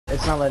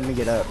It's not letting me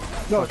get up.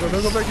 No, don't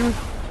go back to me.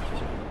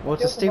 Well,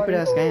 it's a stupid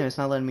ass game. It's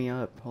not letting me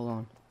up. Hold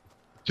on.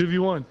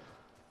 2v1.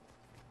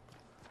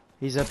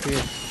 He's up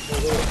here.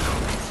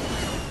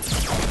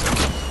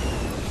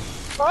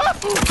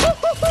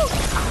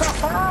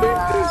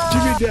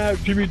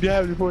 Jimmy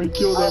dab before he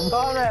killed him.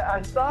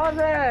 I saw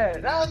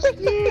that! That was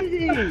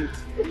easy!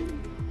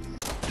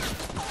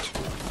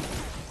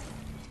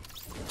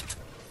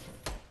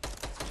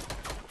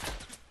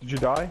 Did you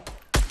die?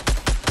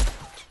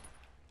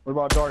 What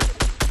about Dark?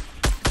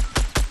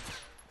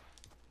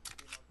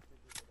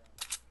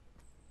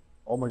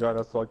 Oh my god,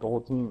 that's like the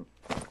whole team.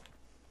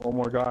 One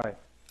more guy.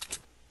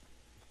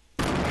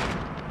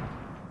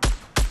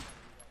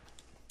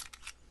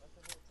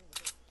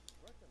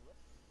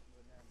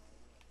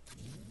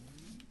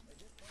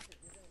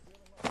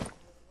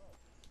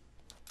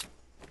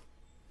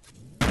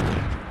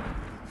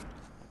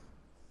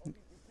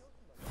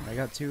 I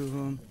got 2 of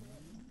them.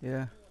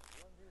 Yeah.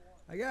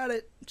 I got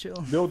it. Chill.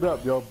 Build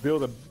up, yo.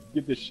 Build up.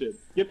 Get this shit.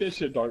 Get this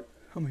shit, Dark.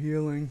 I'm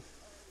healing.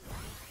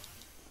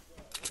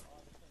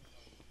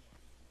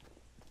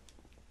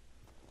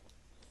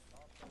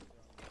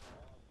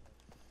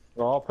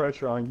 All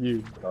pressure on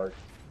you, Dark.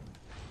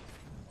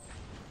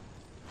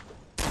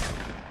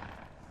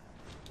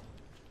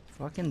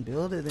 Fucking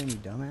build it then, you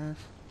dumbass.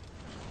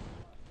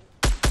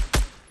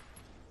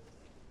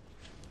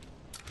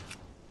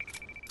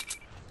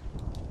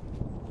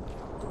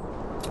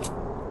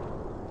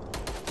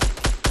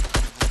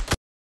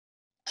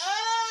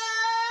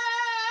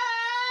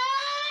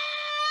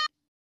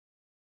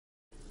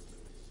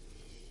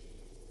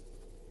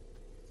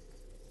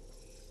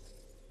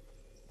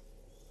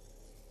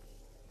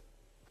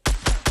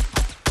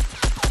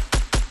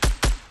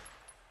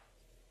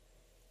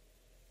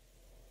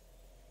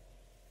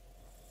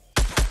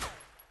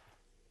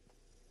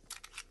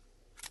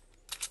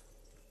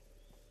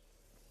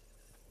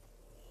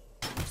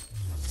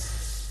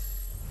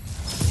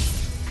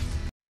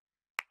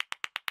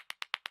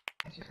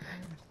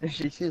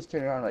 She just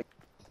turned around like.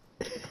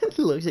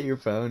 Looks at your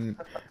phone,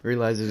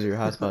 realizes your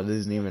hotspot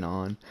isn't even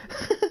on.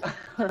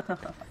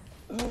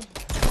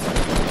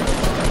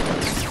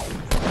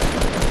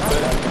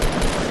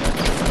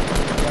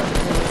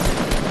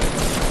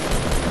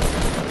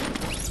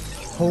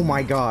 Oh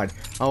my god.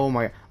 Oh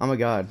my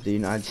god,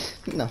 dude.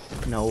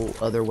 No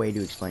other way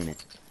to explain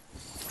it.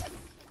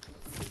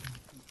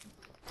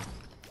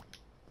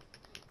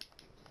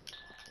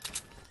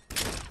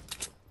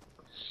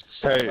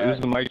 Hey, this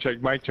is a mic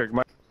check, mic check,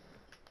 mic.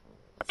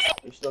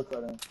 You're still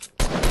cutting.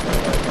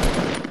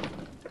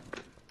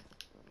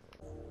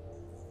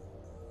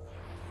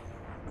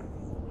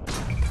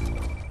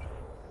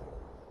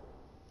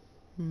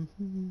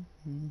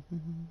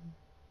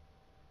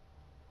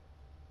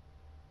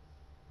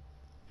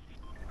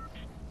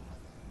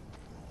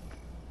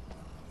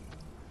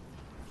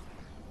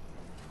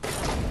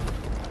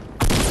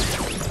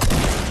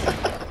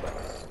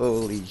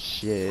 Holy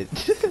shit.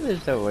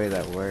 There's no way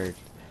that worked.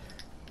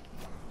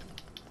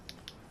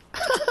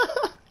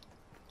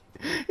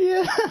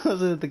 Yeah, I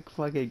was at the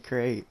fucking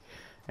crate.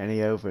 And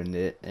he opened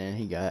it, and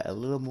he got a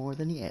little more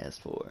than he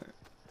asked for.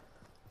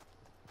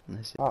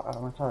 Oh,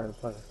 I'm sorry.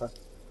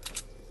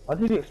 Why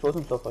did he expose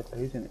himself like that?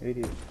 He's an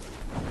idiot.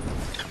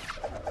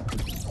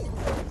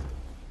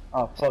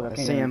 Oh, fuck, I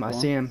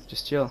see him.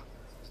 Just chill.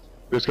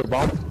 Let's go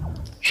bomb.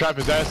 Trap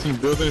his ass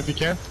and build it if you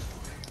can.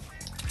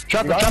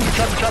 Trap it.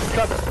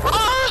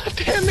 Ah,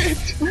 damn it!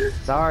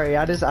 Sorry,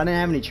 I didn't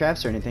have any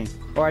traps or anything.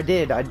 Or I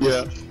did, I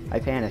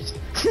panicked.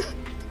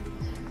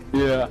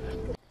 Yeah.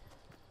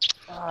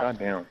 God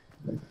damn.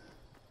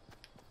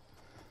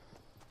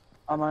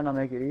 I might not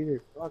make it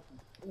either. Fuck.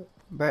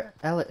 But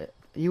Alec,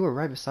 you were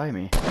right beside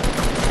me.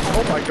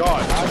 Oh my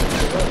god.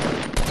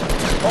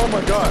 Oh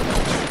my god.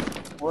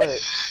 What?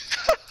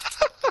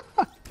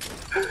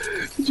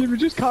 Jimmy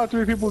just caught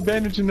 3 people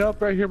bandaging up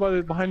right here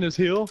behind this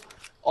hill.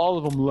 All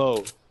of them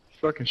low.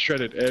 Fucking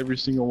shredded every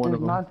single one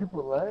of them. 9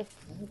 people left.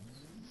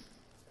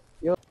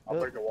 Yo. I'll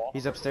break the wall.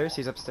 He's upstairs.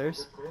 He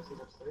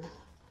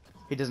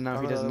doesn't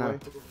know. He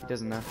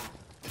doesn't know.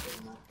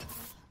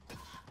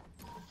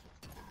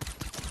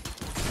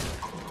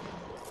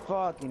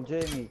 Fucking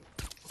Jamie.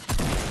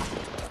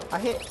 I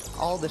hit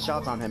all the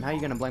shots on him. How are you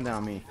gonna blame that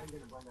on me?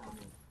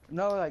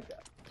 No, like,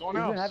 Someone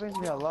it's else. been happening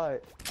to me a lot.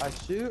 I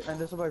shoot and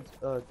there's somebody,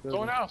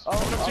 Someone else. Oh,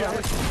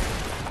 Someone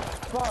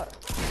fuck.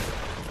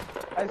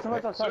 Hey,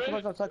 somebody's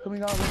outside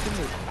coming out one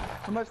chimney.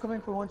 Somebody's coming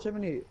from one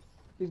chimney.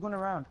 He's going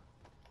around.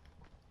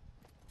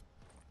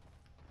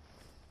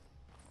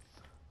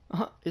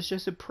 It's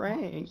just a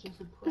prank.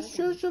 It's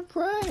just a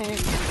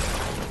prank.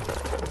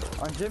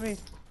 On Jimmy.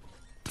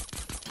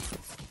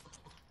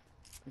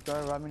 You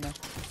gotta rob me now.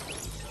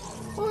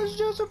 Oh, it's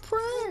just a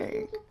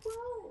prank.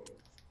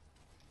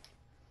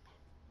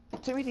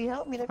 Timothy,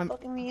 help me! They're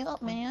fucking me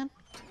up, man.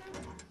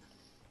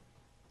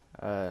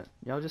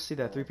 Y'all just see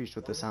that 3-piece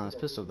with the silenced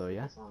pistol, though,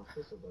 yeah?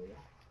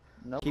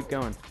 Nope. Keep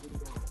going.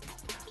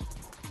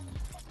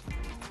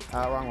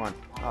 Wrong one.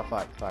 Oh,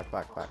 fuck.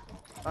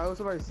 I hope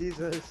somebody sees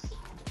this.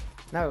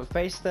 No,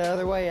 face the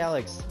other way,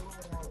 Alex.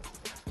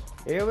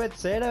 Here with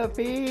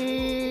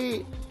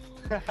centipede.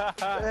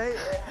 Hey,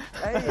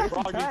 it's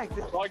Froggy, attacked.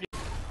 Froggy.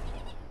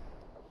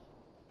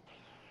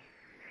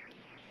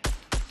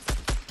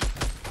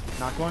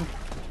 Knock one.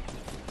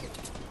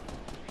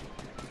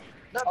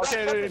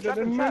 Okay,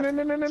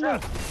 no.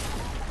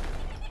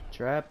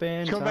 Trap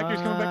in. He's coming back here,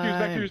 he's coming back here, he's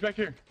back here, he's back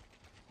here.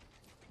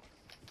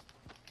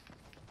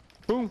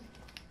 Boom.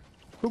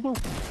 Boom, boom.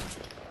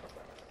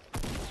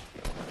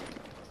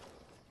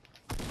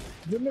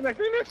 Next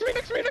to me.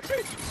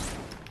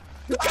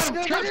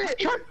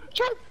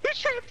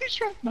 Trap. He's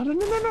trapped. No.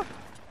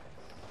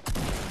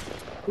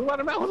 Who let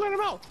him out?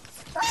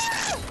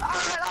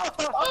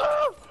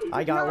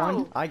 I got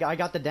one. I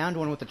got the downed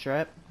one with the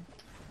trap.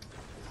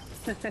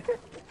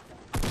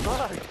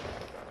 Fuck.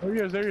 There he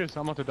is.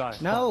 I'm about to die.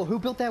 No, who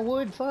built that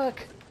wood?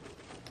 Fuck.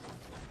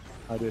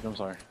 I did, I'm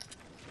sorry.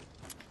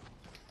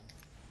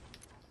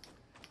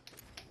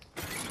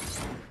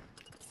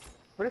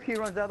 What if he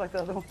runs out like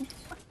the other one?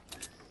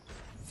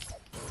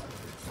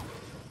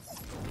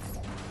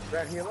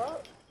 Brad, heal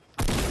up.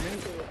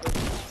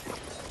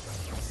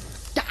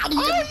 Got him!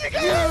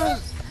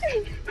 Yes!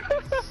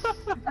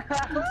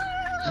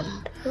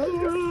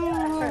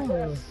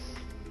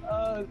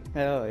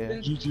 Hell yeah.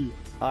 GG.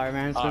 Alright,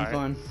 man, it's been Alright.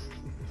 fun.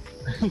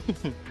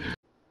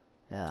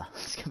 Yeah,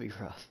 it's gonna be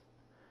rough.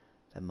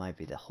 That might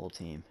be the whole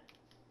team.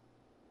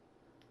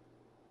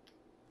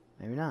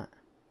 Maybe not.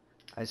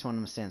 I just want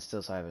him to stand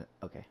still so I have it.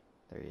 Okay,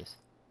 there he is.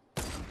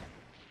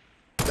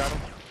 Got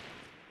him.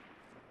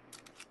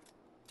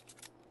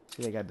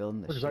 See that guy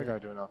building this What is shit? that guy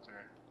doing out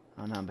there?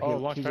 Oh no, but Oh,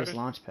 he launch just pad?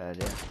 launch pad,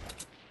 yeah.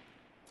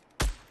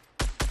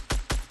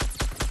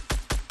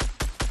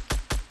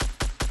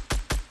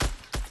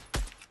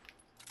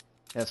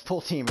 Yeah, it's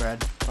full team,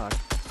 Brad. Fuck.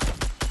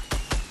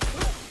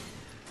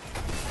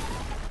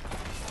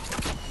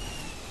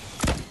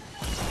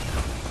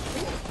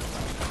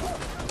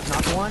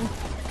 Knock one.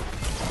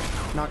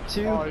 Knock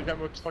two. Oh, you got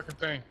me with this fucking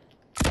thing.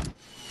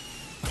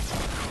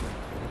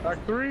 Back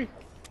 3?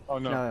 Oh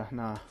no.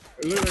 No.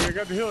 Literally, I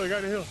got the hill.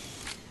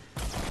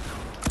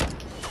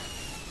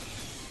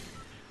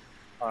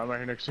 Alright, I'm right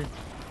here next to you.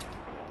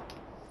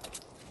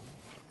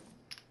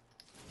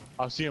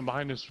 I'll see him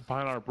behind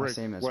our I brick.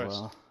 see him as west.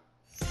 well.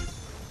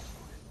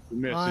 We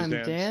missed I'm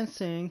his dance.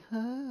 dancing.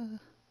 Ah.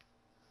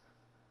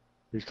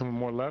 He's coming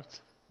more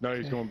left. No,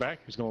 he's Okay. going back.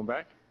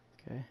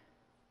 Okay.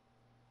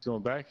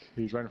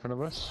 He's right in front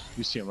of us.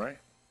 You see him, right?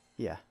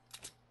 Yeah.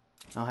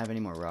 I don't have any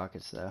more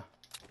rockets though.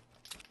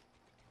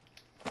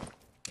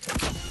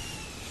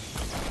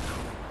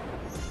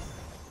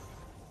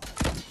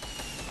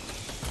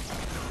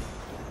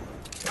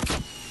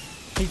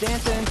 He's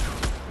dancing.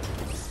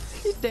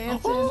 He's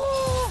dancing.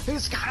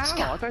 He's got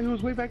I thought he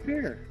was way back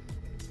there.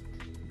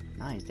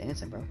 Nah, he's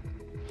dancing, bro.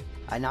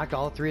 I knocked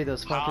all three of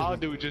those How,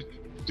 fuckers.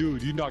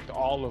 dude, you knocked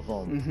all of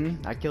them.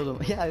 I killed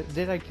him. Yeah,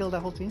 did I kill that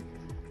whole team?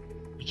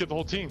 You killed the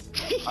whole team.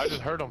 I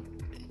just heard him.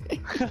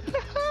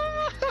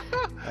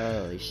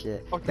 Holy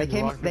shit. Fucking They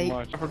came. rocket They.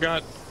 launch. I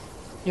forgot.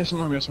 Yes,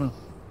 ma'am. It'll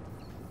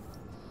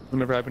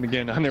never happen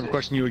again. I'll never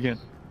question you again.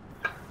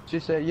 She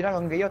said, you're not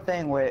gonna get your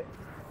thing wet.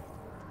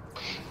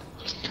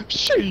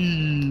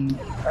 Shee.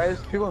 Alright, there's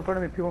people in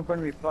front of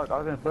me, Fuck, I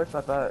was gonna push,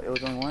 I thought it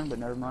was only one, but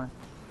never mind.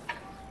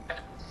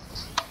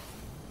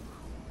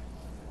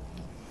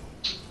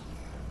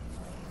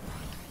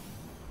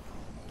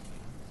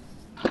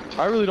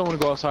 I really don't want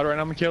to go outside right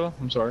now, Michaela.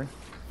 I'm sorry.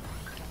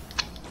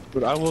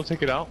 But I will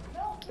take it out.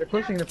 They're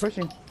pushing.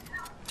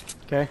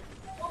 Okay.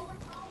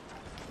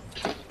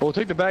 Well,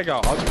 take the bag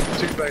out. I'll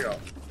take the bag out.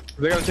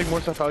 They gotta take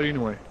more stuff out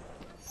anyway.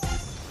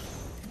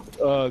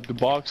 The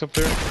box up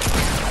there.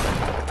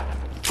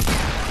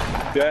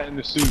 That and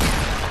the suit.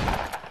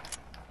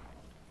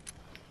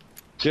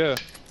 Yeah.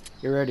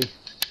 You're ready.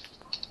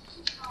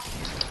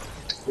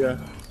 Yeah.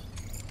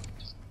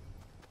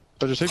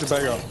 So just take the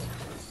bag out.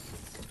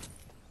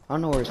 I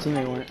don't know where his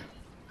teammate went.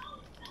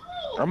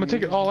 I'm gonna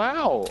take it all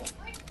out.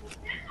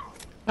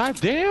 God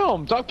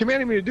damn! Stop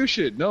commanding me to do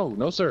shit.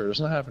 No, sir. That's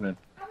not happening.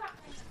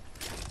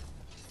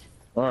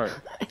 Alright.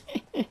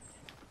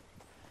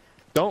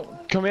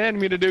 Don't command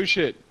me to do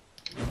shit.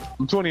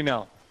 I'm 20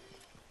 now.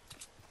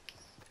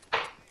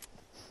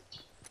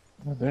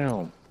 God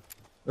damn.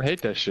 I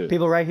hate that shit.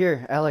 People right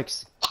here,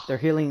 Alex. They're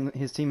healing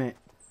his teammate.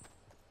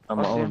 I'm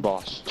my own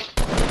boss.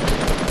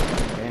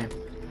 Damn.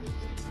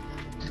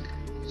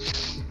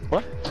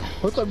 What?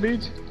 What's up,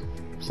 dudes?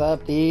 What's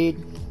up,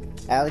 dude?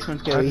 Alex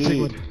wants to go I had to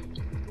eat.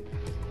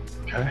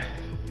 Okay.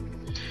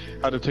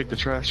 How to take the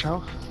trash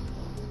out?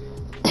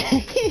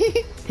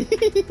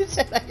 He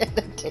said I had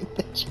to take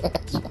the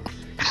trash out.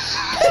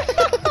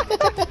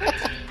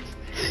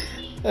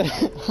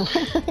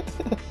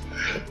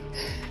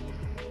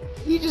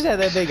 You just had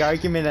that big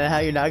argument on how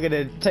you're not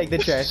gonna take the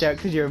trash out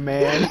because you're a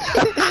man.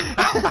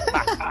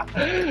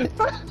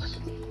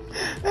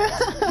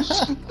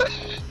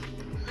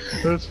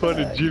 That's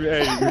funny, Jim.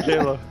 Hey,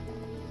 Michaela.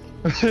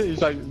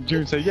 He's like,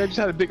 June said, yeah, I just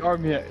had a big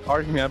argument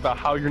about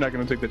how you're not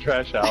gonna take the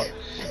trash out.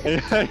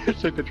 And you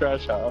took the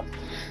trash out.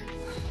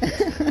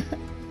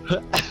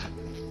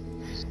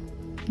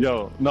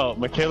 Yo, no,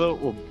 Michaela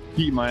will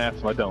beat my ass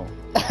if I don't.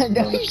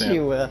 No, understand. she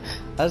will.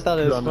 I just thought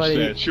it You was funny.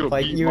 understand. She'll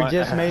Like beat you my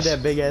just made ass.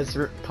 that big ass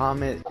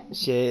comment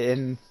shit,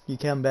 and you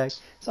come back.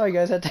 Sorry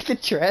guys, I take the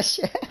trash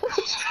out.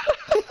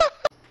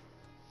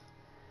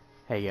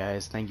 Hey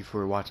guys, thank you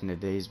for watching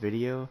today's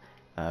video.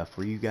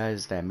 For you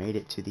guys that made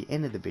it to the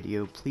end of the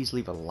video, please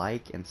leave a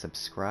like and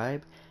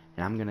subscribe.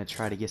 And I'm gonna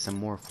try to get some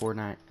more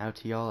Fortnite out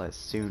to y'all as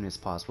soon as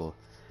possible.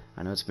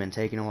 I know it's been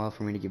taking a while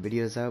for me to get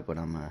videos out, but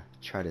I'm gonna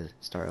try to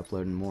start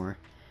uploading more.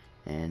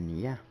 And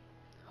yeah,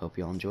 hope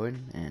y'all enjoyed,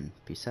 and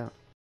peace out.